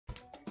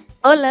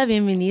Hola,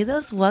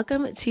 bienvenidos.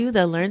 Welcome to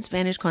the Learn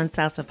Spanish con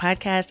Salsa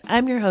podcast.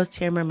 I'm your host,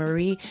 Tamara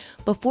Marie.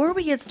 Before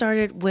we get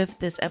started with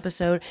this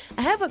episode,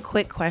 I have a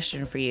quick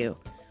question for you.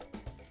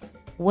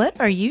 What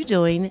are you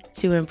doing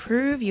to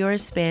improve your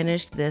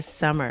Spanish this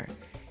summer?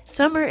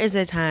 Summer is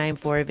a time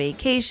for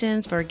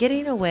vacations, for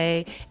getting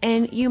away,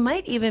 and you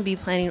might even be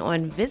planning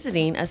on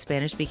visiting a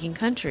Spanish-speaking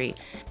country.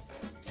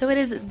 So it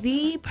is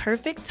the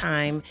perfect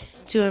time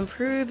to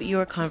improve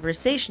your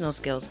conversational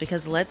skills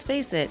because let's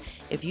face it,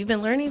 if you've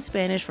been learning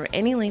Spanish for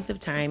any length of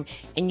time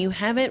and you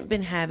haven't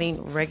been having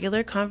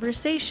regular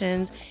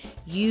conversations,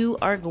 you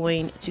are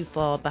going to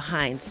fall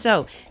behind.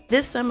 So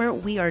this summer,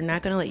 we are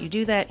not going to let you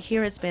do that.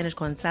 Here at Spanish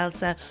con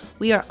Salsa,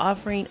 we are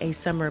offering a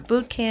summer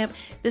boot camp.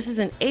 This is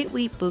an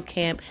 8-week boot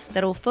camp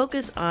that will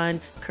focus on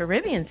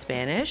Caribbean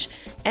Spanish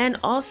and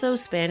also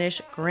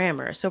Spanish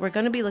grammar. So we're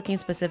going to be looking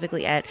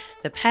specifically at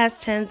the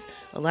past tense.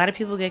 A lot of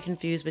people get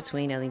confused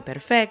between el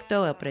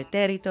imperfecto, el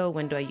pretérito,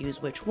 when do I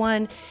use which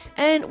one?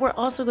 And we're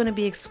also going to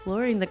be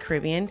exploring the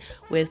Caribbean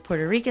with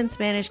Puerto Rican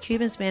Spanish,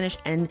 Cuban Spanish,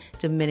 and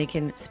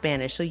Dominican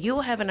Spanish. So you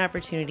will have an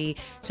opportunity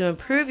to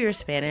improve your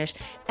Spanish,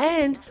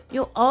 and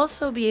you'll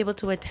also be able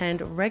to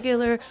attend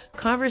regular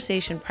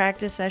conversation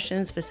practice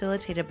sessions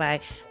facilitated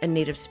by a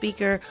native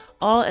speaker,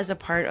 all as a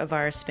part of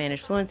our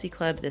Spanish Fluency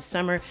Club this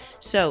summer.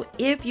 So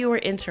if you are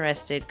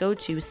interested, go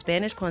to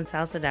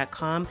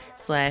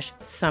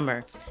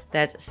SpanishConSalsa.com/summer.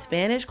 That's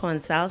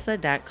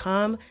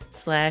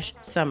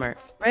SpanishConSalsa.com/summer.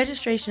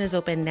 Registration is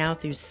open now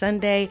through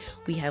Sunday.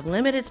 We have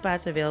limited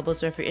spots available,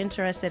 so if you're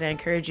interested, I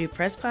encourage you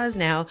press pause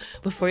now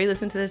before you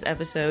listen to this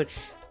episode.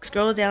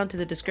 Scroll down to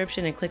the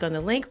description and click on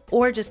the link,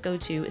 or just go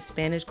to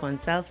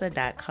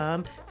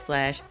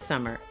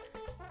SpanishConSalsa.com/summer.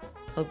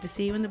 Hope to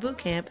see you in the boot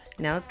camp.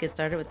 Now let's get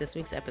started with this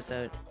week's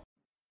episode.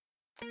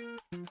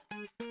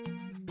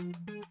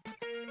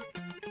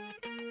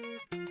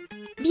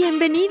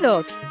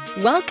 Bienvenidos!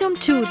 Welcome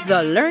to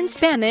the Learn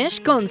Spanish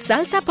con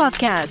Salsa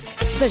podcast,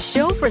 the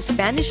show for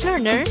Spanish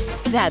learners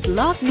that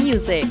love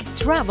music,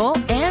 travel,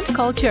 and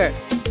culture.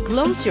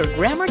 Close your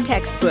grammar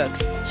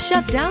textbooks,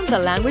 shut down the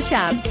language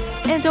apps,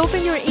 and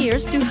open your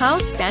ears to how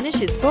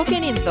Spanish is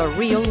spoken in the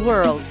real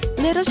world.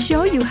 Let us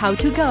show you how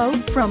to go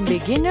from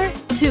beginner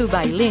to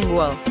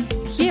bilingual.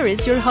 Here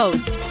is your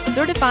host,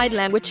 certified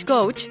language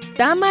coach,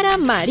 Tamara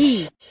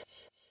Marie.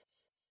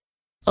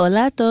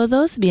 Hola a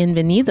todos,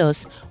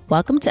 bienvenidos.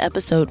 Welcome to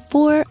episode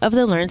 4 of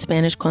the Learn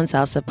Spanish con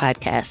Salsa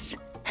podcast.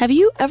 Have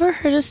you ever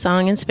heard a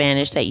song in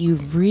Spanish that you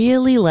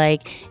really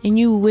like and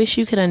you wish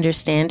you could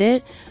understand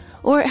it?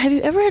 Or have you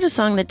ever heard a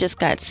song that just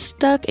got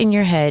stuck in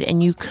your head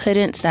and you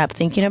couldn't stop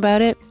thinking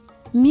about it?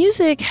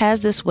 Music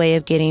has this way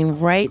of getting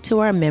right to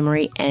our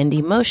memory and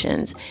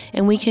emotions,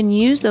 and we can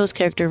use those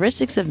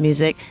characteristics of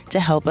music to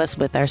help us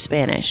with our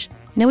Spanish.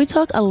 Now, we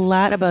talk a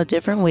lot about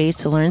different ways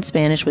to learn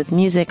Spanish with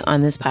music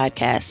on this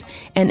podcast,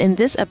 and in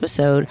this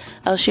episode,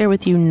 I'll share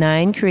with you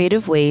 9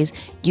 creative ways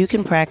you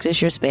can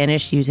practice your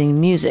Spanish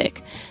using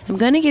music. I'm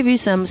going to give you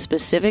some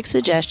specific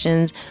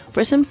suggestions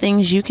for some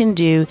things you can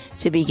do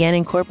to begin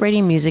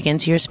incorporating music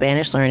into your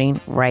Spanish learning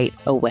right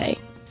away.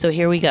 So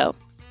here we go.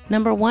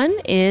 Number 1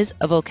 is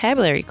a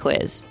vocabulary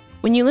quiz.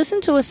 When you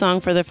listen to a song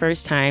for the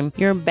first time,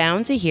 you're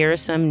bound to hear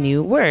some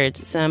new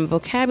words, some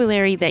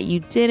vocabulary that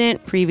you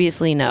didn't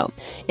previously know.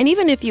 And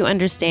even if you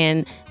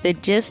understand the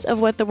gist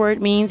of what the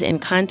word means in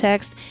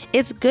context,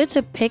 it's good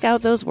to pick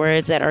out those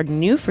words that are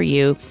new for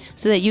you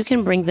so that you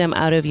can bring them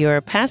out of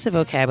your passive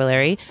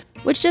vocabulary,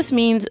 which just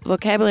means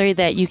vocabulary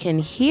that you can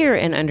hear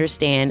and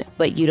understand,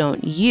 but you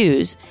don't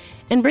use,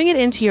 and bring it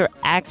into your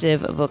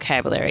active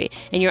vocabulary.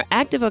 And your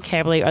active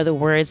vocabulary are the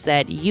words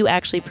that you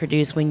actually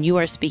produce when you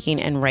are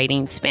speaking and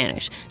writing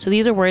Spanish. So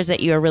these are words that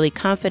you are really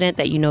confident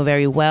that you know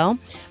very well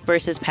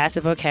versus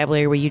passive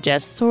vocabulary where you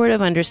just sort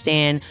of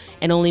understand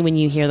and only when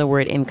you hear the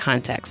word in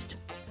context.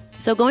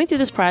 So going through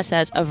this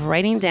process of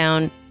writing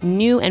down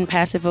new and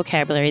passive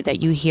vocabulary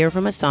that you hear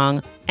from a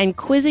song and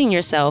quizzing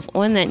yourself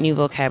on that new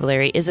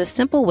vocabulary is a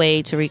simple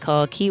way to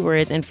recall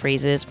keywords and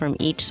phrases from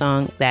each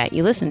song that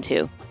you listen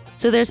to.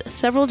 So there's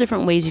several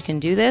different ways you can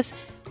do this.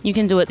 You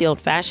can do it the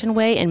old-fashioned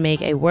way and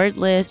make a word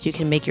list. You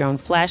can make your own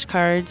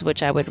flashcards,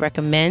 which I would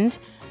recommend.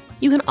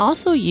 You can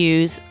also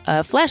use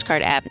a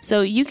flashcard app.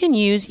 So you can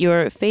use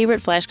your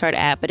favorite flashcard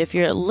app, but if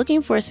you're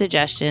looking for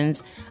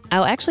suggestions,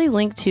 I'll actually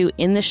link to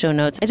in the show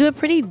notes. I do a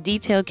pretty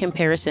detailed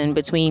comparison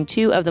between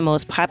 2 of the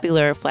most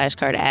popular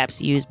flashcard apps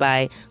used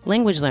by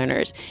language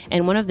learners.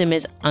 And one of them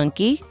is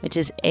Anki, which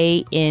is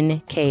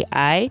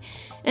Anki.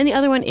 And the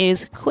other one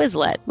is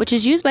Quizlet, which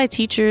is used by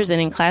teachers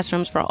and in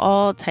classrooms for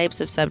all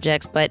types of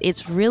subjects, but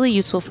it's really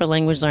useful for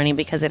language learning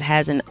because it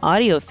has an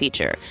audio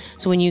feature.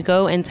 So when you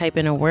go and type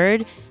in a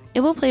word, it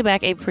will play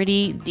back a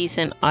pretty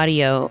decent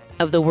audio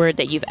of the word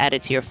that you've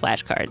added to your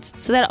flashcards.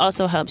 So that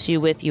also helps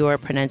you with your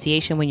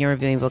pronunciation when you're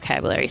reviewing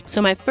vocabulary.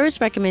 So my first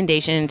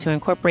recommendation to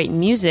incorporate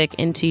music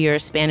into your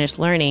Spanish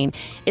learning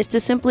is to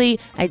simply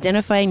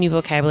identify new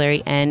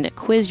vocabulary and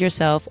quiz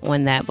yourself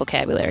on that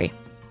vocabulary.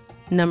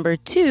 Number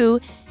 2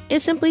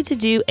 is simply to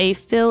do a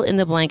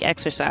fill-in-the-blank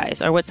exercise,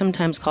 or what's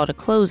sometimes called a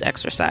cloze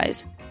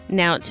exercise.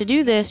 Now, to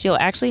do this, you'll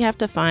actually have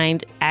to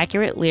find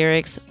accurate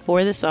lyrics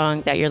for the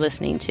song that you're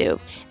listening to.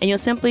 And you'll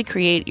simply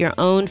create your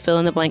own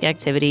fill-in-the-blank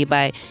activity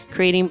by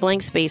creating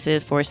blank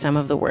spaces for some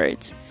of the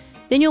words.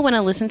 Then you'll want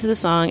to listen to the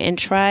song and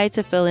try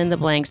to fill in the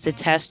blanks to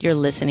test your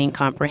listening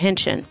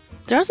comprehension.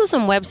 There are also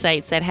some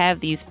websites that have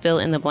these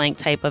fill-in-the-blank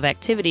type of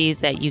activities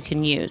that you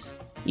can use.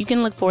 You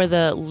can look for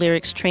the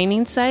Lyrics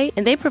Training site,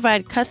 and they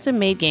provide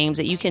custom-made games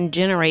that you can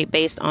generate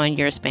based on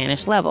your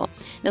Spanish level.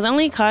 Now, the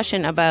only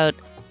caution about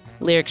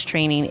Lyrics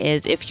Training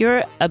is if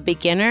you're a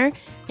beginner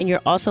and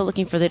you're also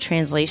looking for the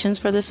translations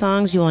for the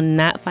songs, you will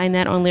not find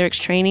that on Lyrics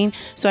Training.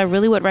 So I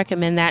really would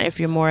recommend that if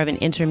you're more of an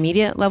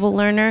intermediate level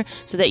learner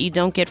so that you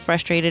don't get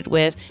frustrated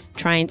with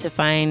trying to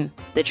find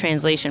the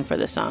translation for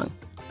the song.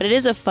 But it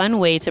is a fun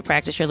way to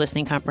practice your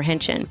listening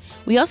comprehension.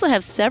 We also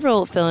have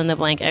several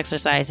fill-in-the-blank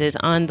exercises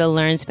on the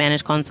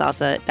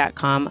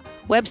LearnSpanishConSalsa.com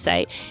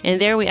website.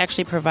 And there we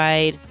actually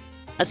provide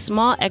a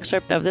small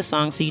excerpt of the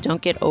song so you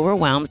don't get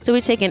overwhelmed. So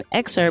we take an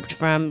excerpt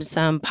from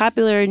some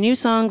popular new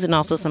songs and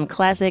also some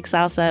classic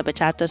salsa,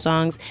 bachata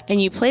songs,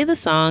 and you play the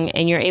song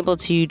and you're able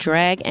to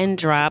drag and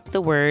drop the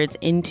words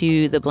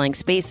into the blank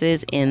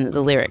spaces in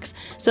the lyrics.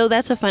 So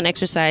that's a fun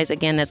exercise,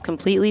 again, that's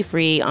completely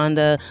free on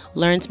the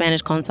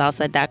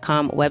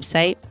LearnSpanishConSalsa.com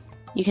website.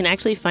 You can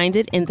actually find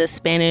it in the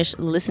Spanish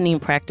listening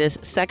practice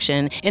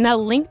section, and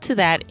I'll link to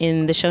that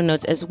in the show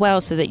notes as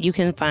well so that you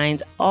can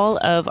find all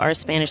of our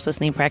Spanish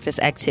listening practice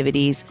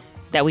activities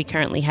that we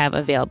currently have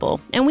available.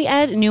 And we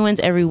add new ones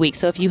every week,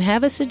 so if you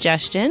have a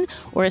suggestion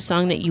or a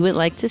song that you would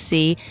like to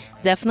see,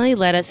 definitely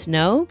let us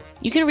know.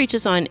 You can reach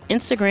us on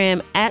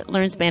Instagram at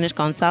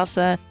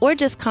LearnSpanishConSalsa or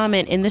just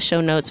comment in the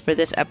show notes for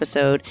this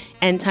episode,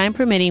 and time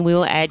permitting, we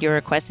will add your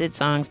requested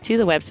songs to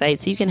the website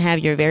so you can have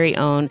your very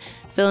own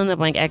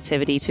fill-in-the-blank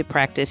activity to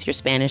practice your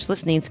Spanish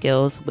listening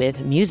skills with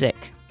music.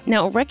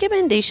 Now,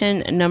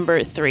 recommendation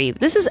number 3.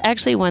 This is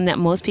actually one that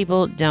most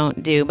people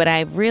don't do, but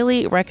I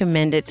really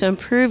recommend it to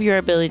improve your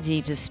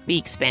ability to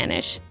speak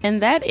Spanish.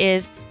 And that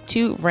is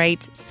to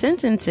write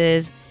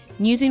sentences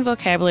using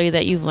vocabulary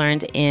that you've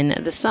learned in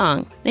the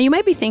song. Now, you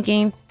might be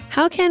thinking,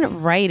 how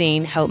can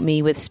writing help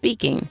me with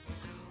speaking?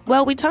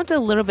 Well, we talked a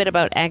little bit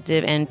about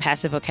active and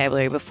passive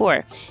vocabulary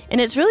before,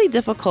 and it's really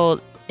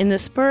difficult in the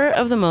spur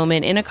of the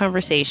moment in a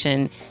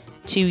conversation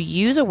to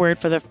use a word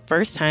for the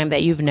first time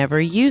that you've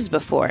never used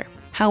before.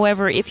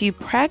 However, if you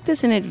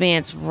practice in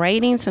advance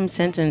writing some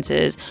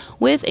sentences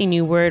with a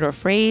new word or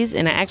phrase,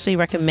 and I actually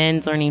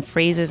recommend learning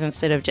phrases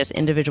instead of just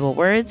individual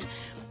words,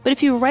 but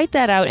if you write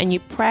that out and you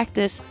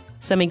practice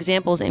some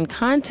examples in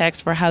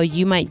context for how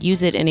you might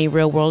use it in a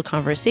real-world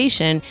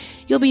conversation,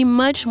 you'll be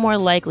much more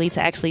likely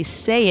to actually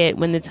say it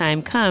when the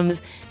time comes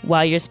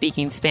while you're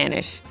speaking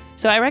Spanish.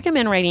 So I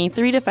recommend writing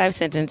 3 to 5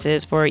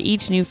 sentences for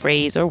each new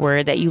phrase or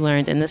word that you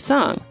learned in the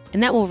song.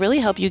 And that will really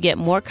help you get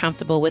more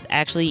comfortable with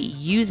actually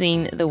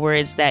using the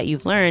words that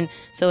you've learned.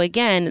 So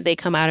again, they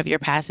come out of your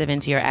passive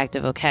into your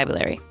active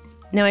vocabulary.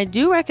 Now, I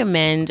do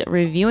recommend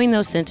reviewing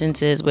those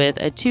sentences with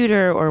a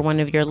tutor or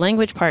one of your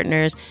language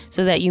partners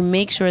so that you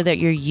make sure that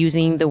you're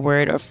using the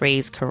word or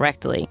phrase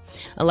correctly.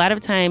 A lot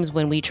of times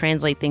when we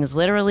translate things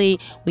literally,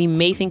 we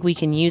may think we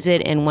can use it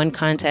in one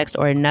context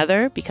or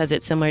another because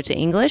it's similar to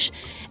English.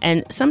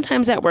 And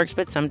sometimes that works,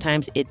 but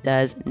sometimes it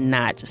does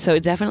not. So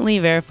definitely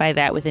verify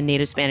that with a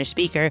native Spanish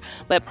speaker,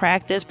 but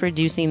practice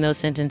producing those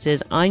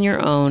sentences on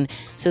your own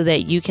so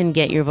that you can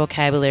get your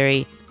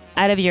vocabulary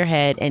out of your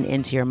head and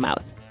into your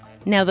mouth.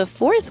 Now, the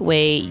 4th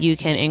way you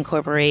can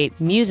incorporate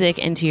music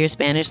into your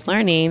Spanish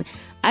learning,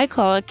 I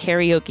call it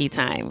karaoke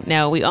time.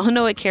 Now, we all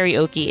know what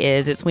karaoke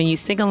is. It's when you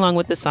sing along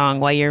with the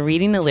song while you're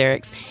reading the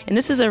lyrics, and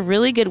this is a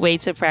really good way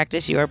to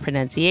practice your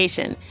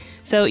pronunciation.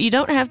 So you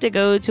don't have to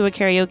go to a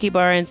karaoke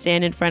bar and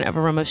stand in front of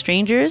a room of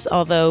strangers,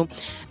 although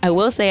I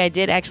will say I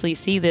did actually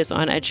see this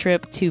on a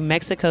trip to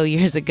Mexico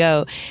years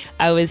ago.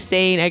 I was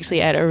staying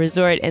actually at a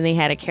resort and they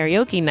had a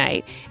karaoke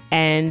night,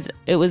 and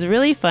it was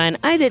really fun.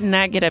 I did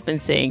not get up and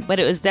sing,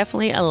 but it was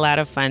definitely a lot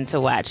of fun to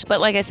watch.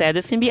 But like I said,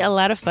 this can be a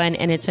lot of fun,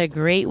 and it's a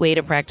great way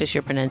to practice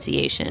your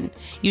pronunciation.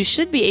 You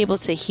should be able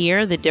to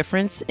hear the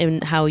difference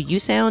in how you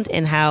sound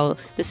and how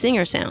the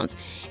singer sounds.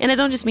 And I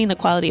don't just mean the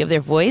quality of their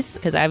voice,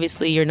 because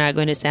obviously you're not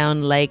going to sound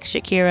like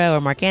Shakira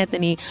or Mark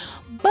Anthony,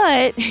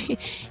 but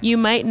you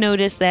might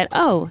notice that,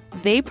 oh,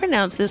 they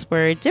pronounce this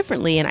word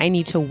differently and I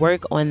need to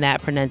work on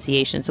that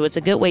pronunciation. So it's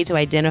a good way to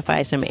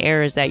identify some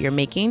errors that you're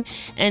making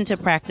and to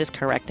practice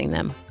correcting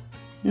them.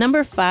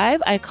 Number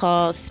 5, I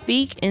call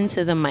speak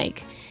into the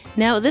mic.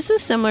 Now, this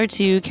is similar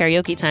to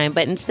karaoke time,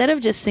 but instead of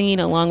just singing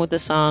along with the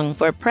song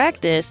for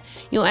practice,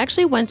 you'll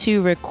actually want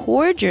to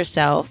record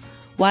yourself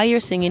while you're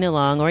singing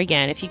along. Or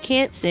again, if you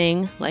can't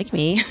sing like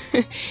me,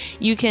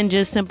 you can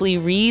just simply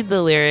read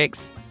the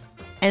lyrics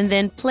and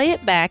then play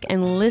it back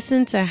and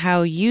listen to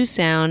how you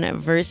sound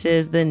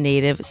versus the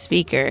native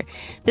speaker.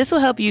 This will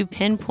help you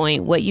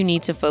pinpoint what you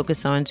need to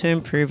focus on to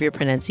improve your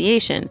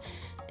pronunciation.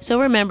 So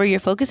remember, you're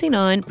focusing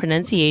on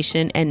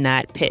pronunciation and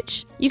not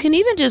pitch. You can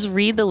even just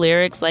read the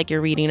lyrics like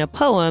you're reading a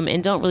poem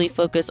and don't really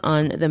focus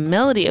on the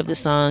melody of the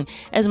song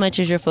as much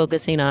as you're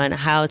focusing on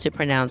how to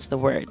pronounce the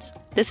words.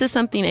 This is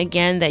something,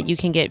 again, that you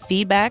can get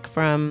feedback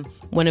from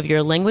one of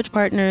your language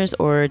partners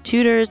or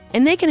tutors,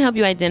 and they can help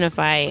you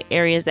identify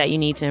areas that you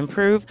need to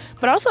improve,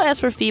 but also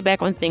ask for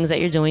feedback on things that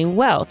you're doing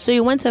well. So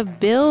you want to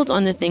build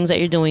on the things that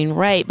you're doing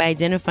right by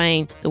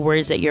identifying the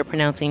words that you're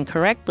pronouncing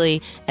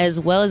correctly, as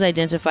well as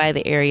identify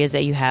the areas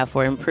that you have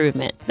for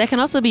improvement. That can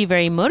also be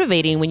very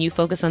motivating when you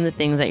focus on the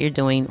things that you're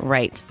doing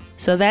right.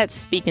 So that's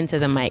speaking to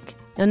the mic.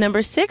 Now,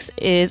 number 6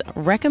 is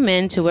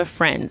recommend to a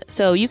friend.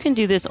 So you can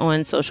do this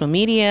on social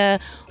media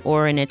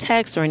or in a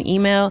text or an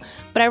email,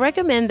 but I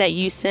recommend that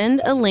you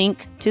send a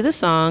link to the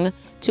song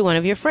to one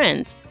of your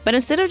friends. But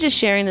instead of just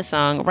sharing the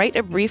song, write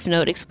a brief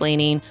note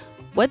explaining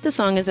what the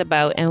song is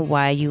about and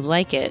why you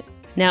like it.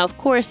 Now, of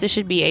course, this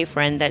should be a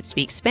friend that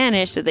speaks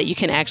Spanish so that you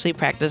can actually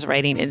practice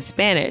writing in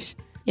Spanish.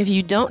 If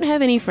you don't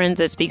have any friends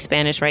that speak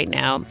Spanish right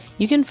now,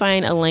 you can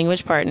find a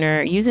language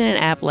partner using an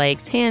app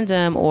like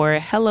Tandem or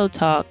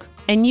HelloTalk,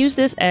 and use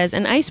this as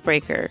an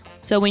icebreaker.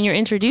 So when you're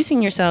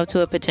introducing yourself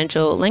to a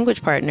potential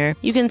language partner,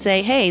 you can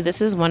say, hey,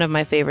 this is one of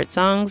my favorite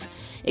songs.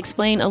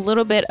 Explain a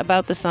little bit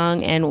about the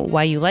song and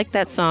why you like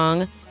that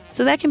song.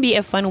 So that can be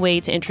a fun way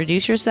to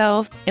introduce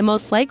yourself. And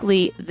most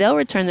likely, they'll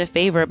return the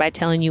favor by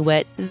telling you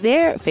what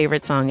their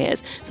favorite song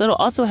is. So it'll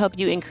also help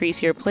you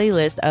increase your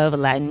playlist of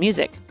Latin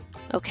music.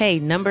 Okay,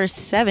 number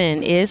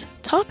 7 is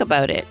talk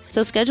about it.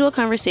 So schedule a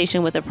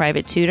conversation with a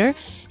private tutor.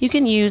 You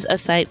can use a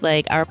site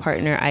like our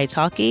partner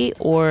italki,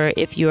 or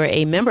if you're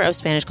a member of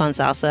Spanish con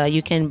Salsa,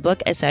 you can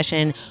book a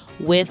session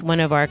with one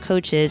of our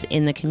coaches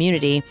in the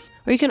community.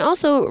 Or you can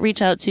also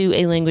reach out to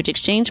a language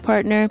exchange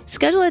partner.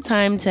 Schedule a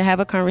time to have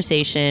a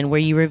conversation where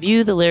you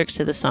review the lyrics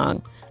to the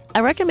song. I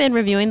recommend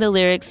reviewing the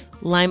lyrics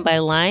line by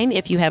line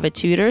if you have a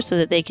tutor so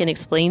that they can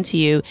explain to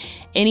you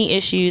any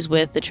issues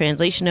with the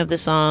translation of the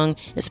song,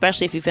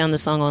 especially if you found the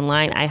song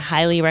online. I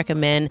highly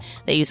recommend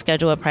that you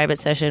schedule a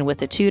private session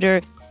with a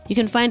tutor. You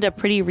can find a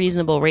pretty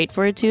reasonable rate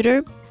for a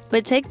tutor,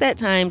 but take that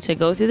time to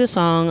go through the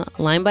song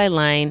line by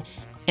line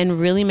and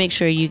really make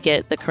sure you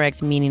get the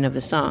correct meaning of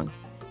the song.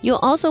 You'll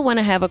also want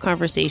to have a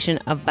conversation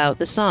about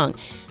the song.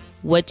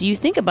 What do you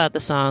think about the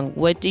song?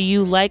 What do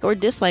you like or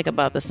dislike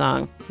about the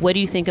song? What do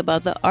you think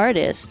about the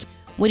artist?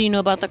 What do you know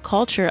about the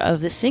culture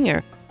of the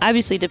singer?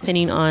 Obviously,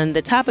 depending on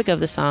the topic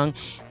of the song,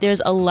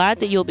 there's a lot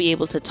that you'll be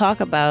able to talk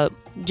about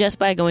just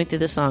by going through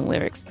the song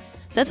lyrics.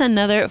 So that's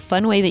another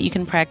fun way that you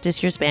can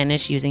practice your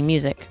Spanish using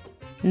music.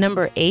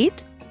 Number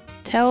 8,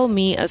 tell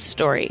me a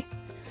story.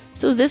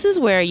 So this is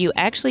where you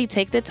actually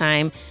take the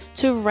time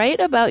to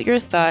write about your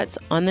thoughts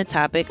on the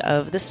topic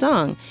of the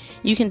song.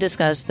 You can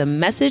discuss the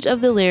message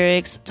of the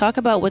lyrics, talk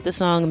about what the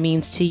song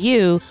means to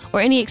you, or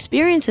any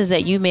experiences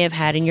that you may have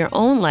had in your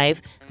own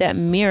life that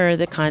mirror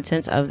the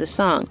contents of the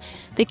song.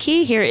 The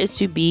key here is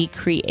to be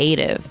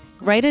creative.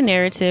 Write a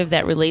narrative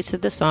that relates to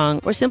the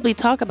song, or simply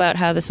talk about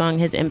how the song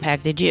has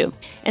impacted you.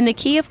 And the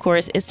key, of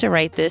course, is to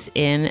write this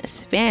in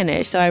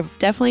Spanish. So I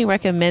definitely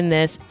recommend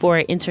this for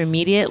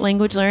intermediate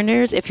language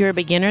learners. If you're a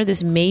beginner,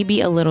 this may be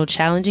a little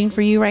challenging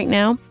for you right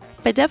now.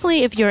 But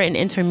definitely if you're an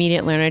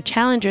intermediate learner,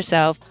 challenge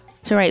yourself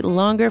to write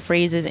longer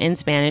phrases in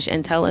Spanish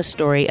and tell a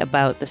story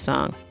about the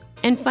song.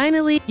 And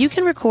finally, you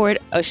can record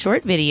a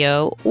short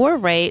video or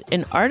write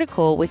an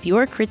article with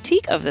your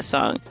critique of the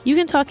song. You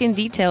can talk in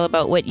detail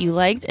about what you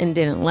liked and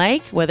didn't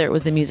like, whether it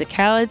was the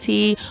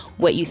musicality,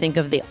 what you think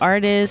of the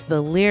artist,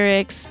 the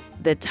lyrics,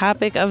 the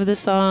topic of the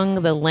song,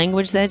 the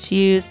language that's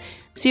used.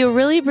 So you'll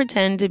really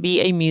pretend to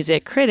be a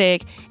music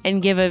critic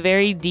and give a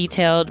very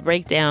detailed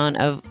breakdown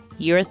of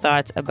your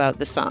thoughts about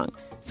the song.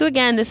 So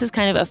again, this is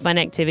kind of a fun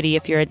activity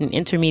if you're at an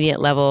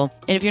intermediate level.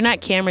 And if you're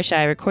not camera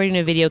shy, recording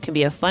a video can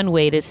be a fun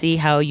way to see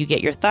how you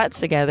get your thoughts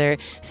together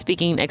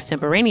speaking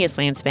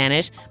extemporaneously in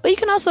Spanish. But you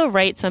can also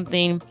write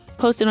something,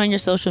 post it on your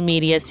social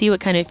media, see what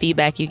kind of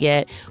feedback you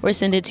get, or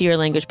send it to your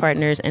language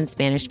partners and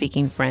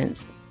Spanish-speaking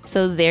friends.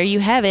 So there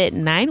you have it,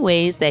 9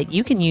 ways that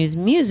you can use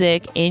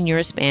music in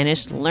your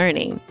Spanish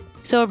learning.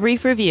 So a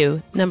brief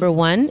review. Number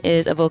 1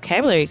 is a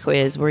vocabulary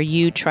quiz where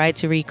you try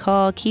to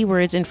recall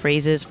keywords and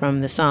phrases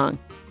from the song.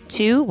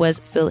 2 was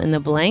fill in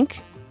the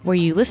blank, where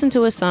you listen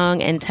to a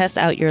song and test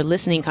out your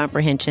listening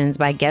comprehensions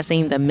by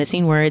guessing the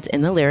missing words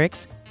in the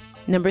lyrics.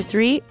 Number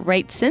 3,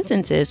 write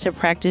sentences to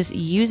practice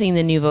using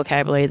the new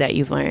vocabulary that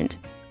you've learned.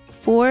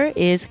 4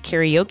 is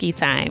karaoke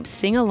time.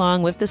 Sing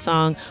along with the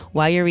song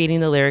while you're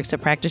reading the lyrics to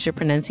practice your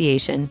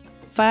pronunciation.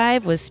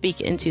 5 was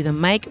speak into the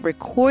mic,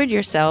 record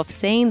yourself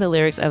saying the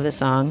lyrics of the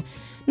song.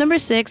 Number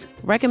 6,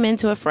 recommend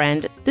to a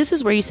friend. This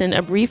is where you send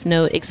a brief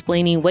note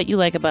explaining what you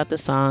like about the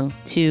song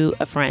to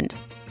a friend.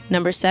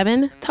 Number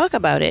 7, talk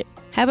about it.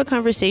 Have a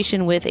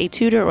conversation with a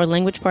tutor or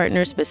language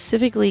partner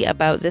specifically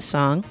about this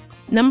song.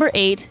 Number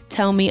 8,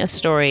 tell me a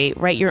story.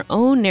 Write your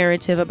own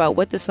narrative about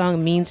what the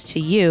song means to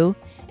you.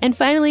 And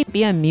finally,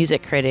 be a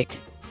music critic.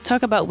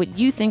 Talk about what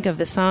you think of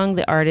the song,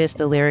 the artist,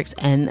 the lyrics,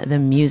 and the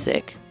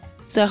music.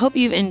 So I hope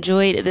you've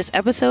enjoyed this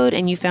episode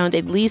and you found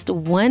at least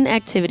one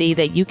activity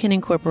that you can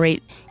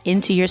incorporate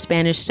into your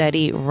Spanish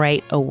study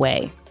right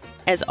away.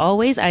 As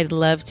always, I'd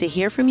love to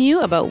hear from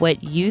you about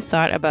what you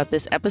thought about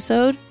this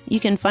episode. You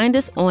can find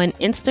us on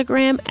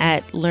Instagram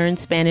at Learn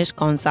Spanish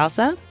con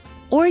Salsa,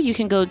 or you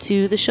can go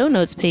to the show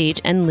notes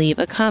page and leave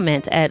a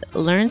comment at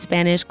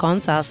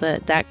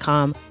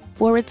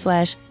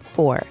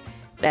learnspanishconsalsa.com/4.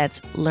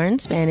 That's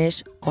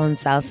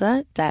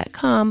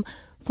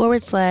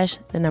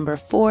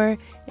learnspanishconsalsa.com/4,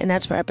 and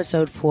that's for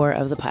episode 4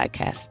 of the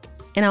podcast.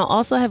 And I'll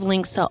also have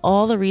links to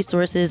all the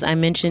resources I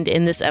mentioned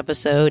in this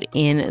episode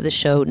in the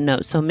show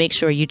notes, so make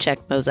sure you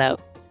check those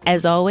out.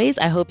 As always,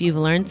 I hope you've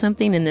learned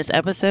something in this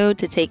episode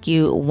to take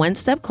you one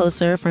step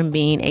closer from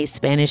being a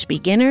Spanish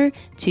beginner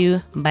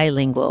to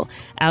bilingual.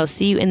 I'll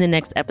see you in the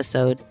next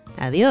episode.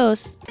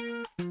 Adios.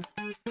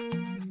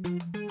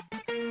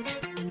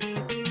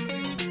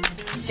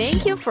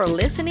 Thank you for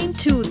listening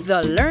to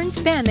the Learn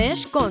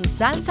Spanish con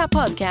Salsa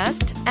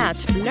podcast at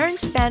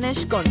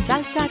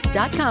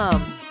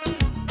learnspanishconsalsa.com.